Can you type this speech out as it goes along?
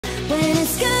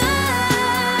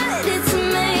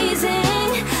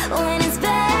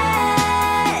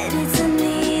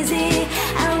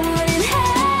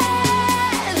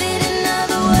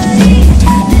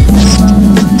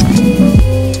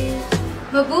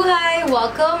Mabuhay!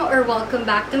 Welcome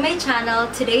back to my channel.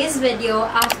 Today's video,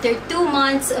 after 2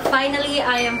 months, finally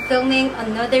I am filming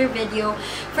another video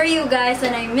for you guys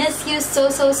and I miss you so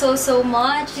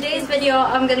much. Today's video,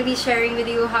 I'm gonna be sharing with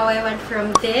you how I went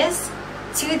from this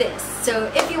to this.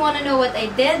 So if you want to know what I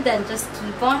did, then just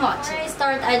keep on watching. Before I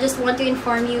start, I just want to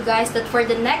inform you guys that for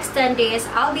the next 10 days,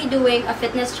 I'll be doing a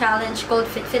fitness challenge called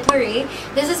FIT FIT HOORAY.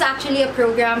 This is actually a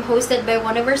program hosted by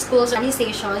one of our school's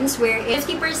organizations where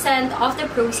 50% of the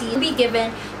proceeds will be given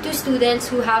to students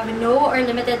who have no or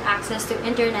limited access to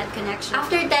internet connection.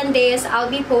 After 10 days,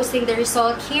 I'll be posting the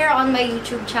result here on my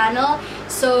YouTube channel.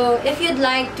 So if you'd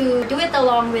like to do it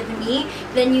along with me,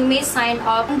 then you may sign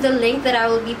up on the link that I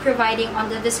will be providing on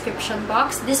the description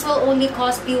box. This will only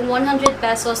cost you 100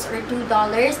 pesos or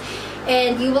 $2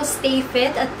 and you will stay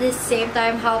fit at the same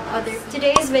time help others.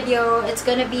 Today's video, it's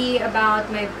gonna be about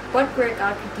my butt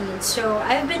workout routine. So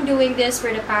I've been doing this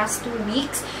for the past 2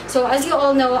 weeks. So as you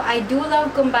all know, I do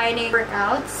love combining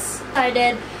workouts. I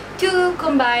decided to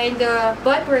combine the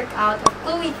butt workout of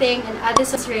Ting and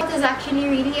Addison's rate. It is actually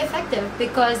really effective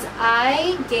because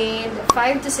I gained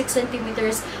 5 to 6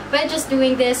 centimeters by just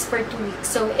doing this for 2 weeks.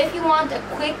 So if you want a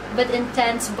quick but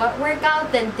intense butt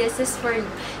workout, then this is for you.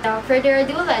 Without further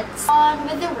ado, let's on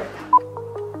with the workout.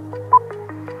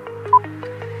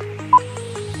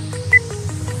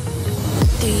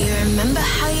 Do you remember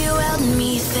how you held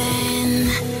me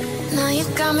then? Now you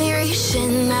got me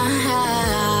reaching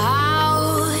out.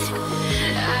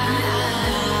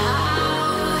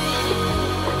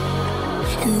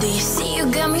 And do you see you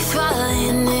got me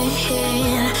falling in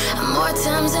more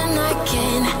times than I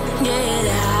can get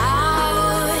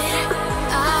out.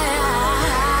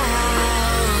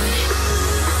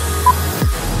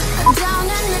 Down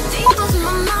in the deep of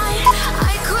my mind,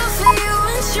 I crawl for you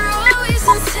and you're always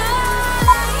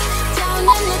inside. Down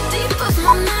in the deep of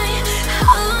my mind,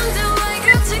 how long do I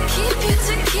got to keep you,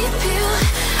 to keep you?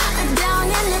 Down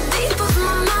in the deep of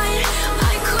my mind,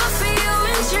 I crawl for you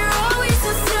and you're always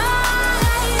inside.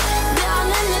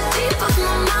 Of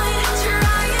my mind,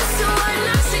 trying so hard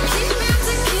not to keep you,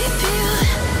 to keep you.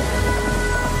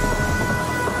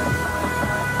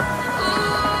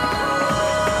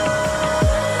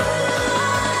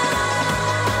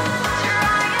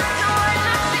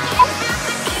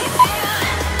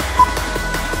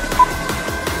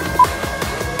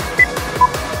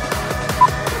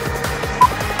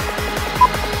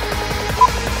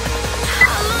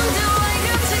 How long do I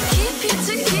got to keep you,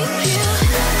 to keep you?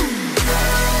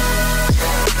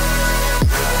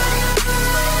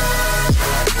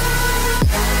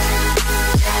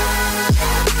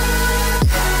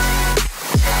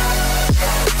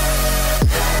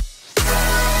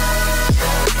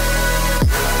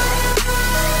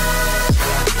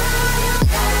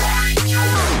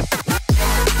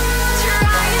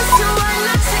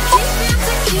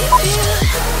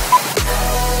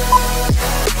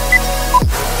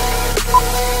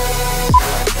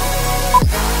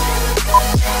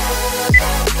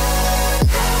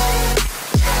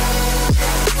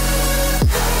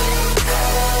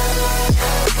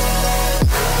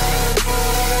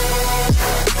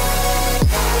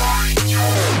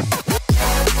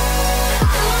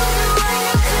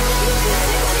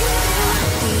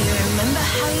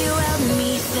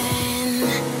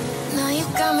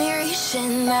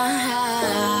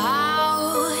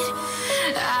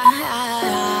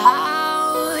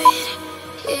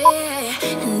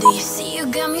 And do you see you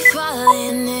got me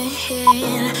falling in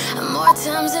more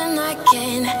times than I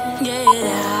can get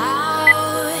out.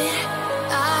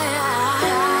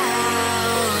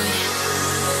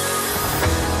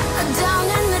 Down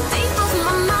in the deep of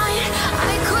my mind,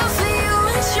 I crawl for you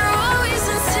and you're always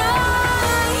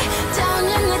inside. Down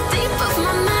in the deep of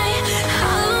my mind,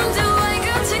 how long do I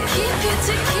got to keep you,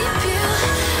 to keep you?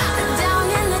 Down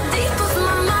in the deep of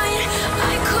my mind,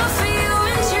 I crawl for you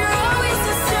and you're always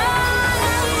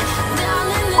inside. Down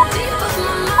in the deep of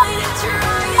my mind,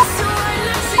 trying so hard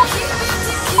not to keep you,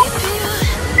 to keep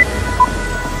you.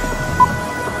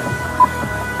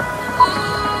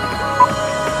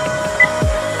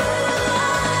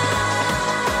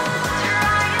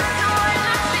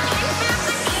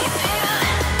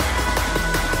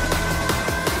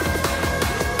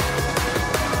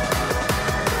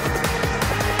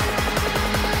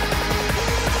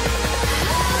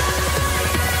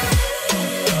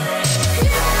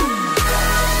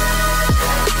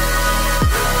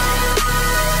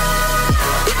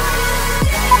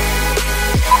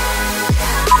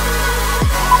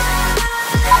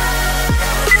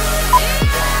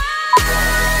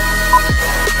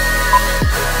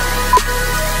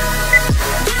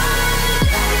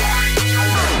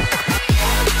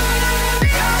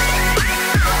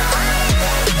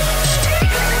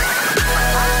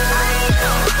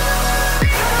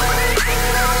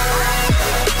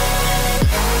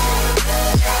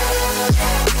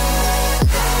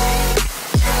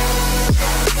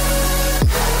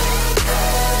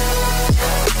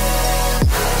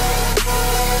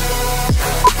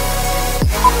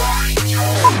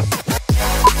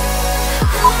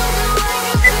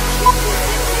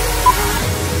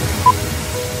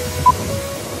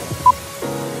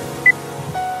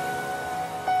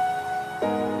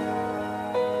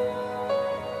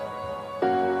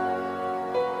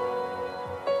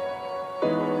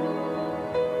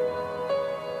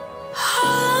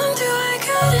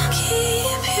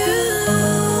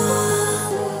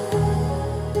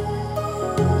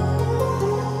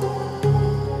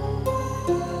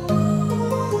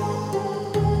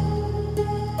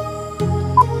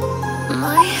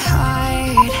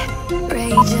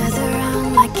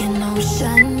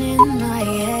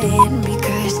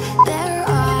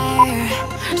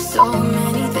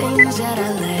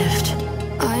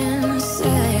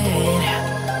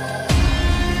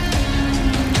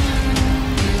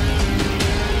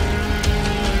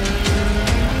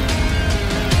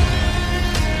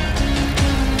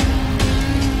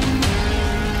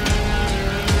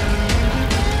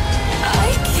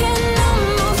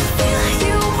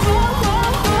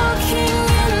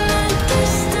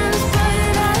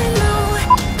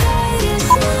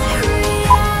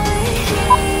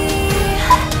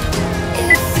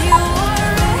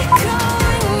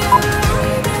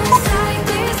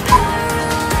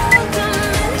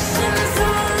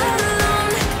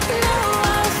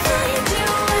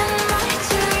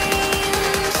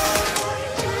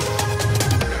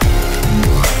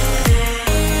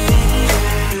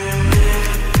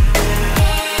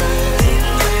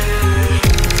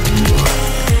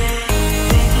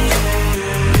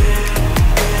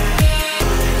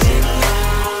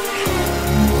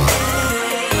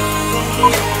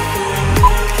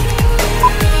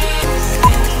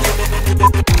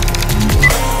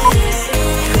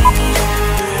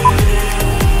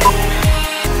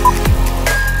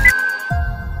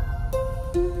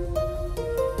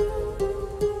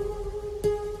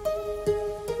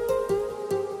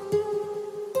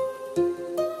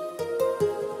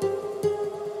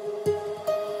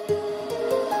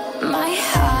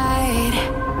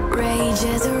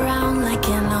 rise around like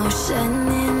an ocean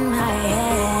in my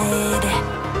head.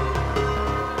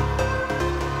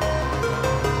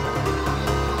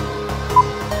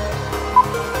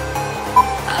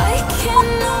 I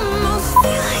can almost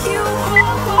feel you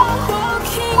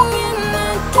walking in the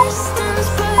distance,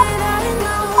 but I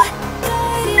know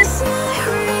that it's not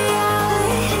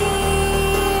reality.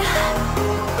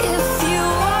 If you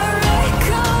are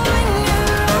echoing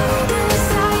around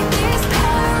inside these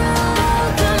parallel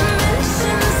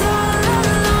dimensions all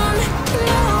alone,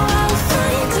 know I'll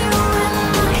find you in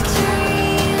my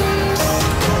dreams.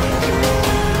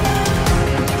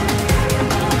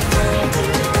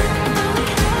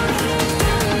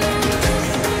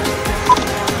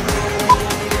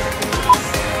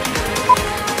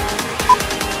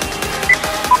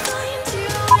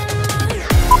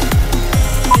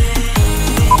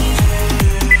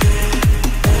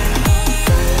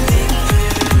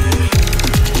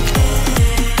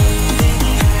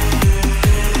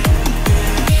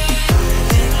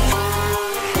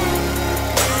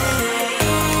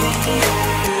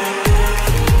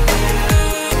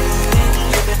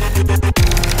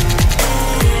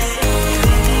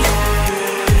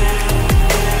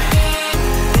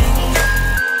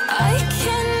 I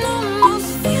can almost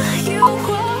feel you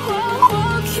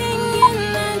walking in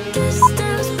the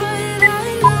distance, but I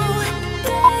know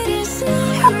that it's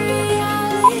not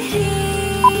reality.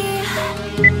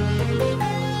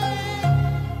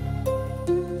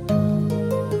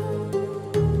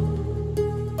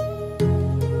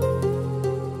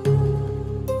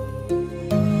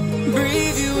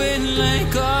 Breathe you in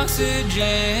like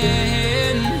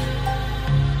oxygen.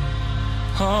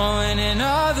 Oh, in an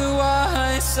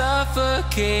otherwise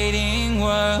suffocating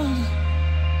world,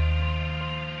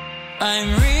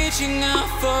 I'm reaching out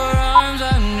for arms,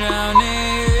 I'm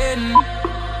drowning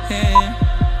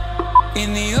in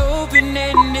the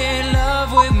open-ended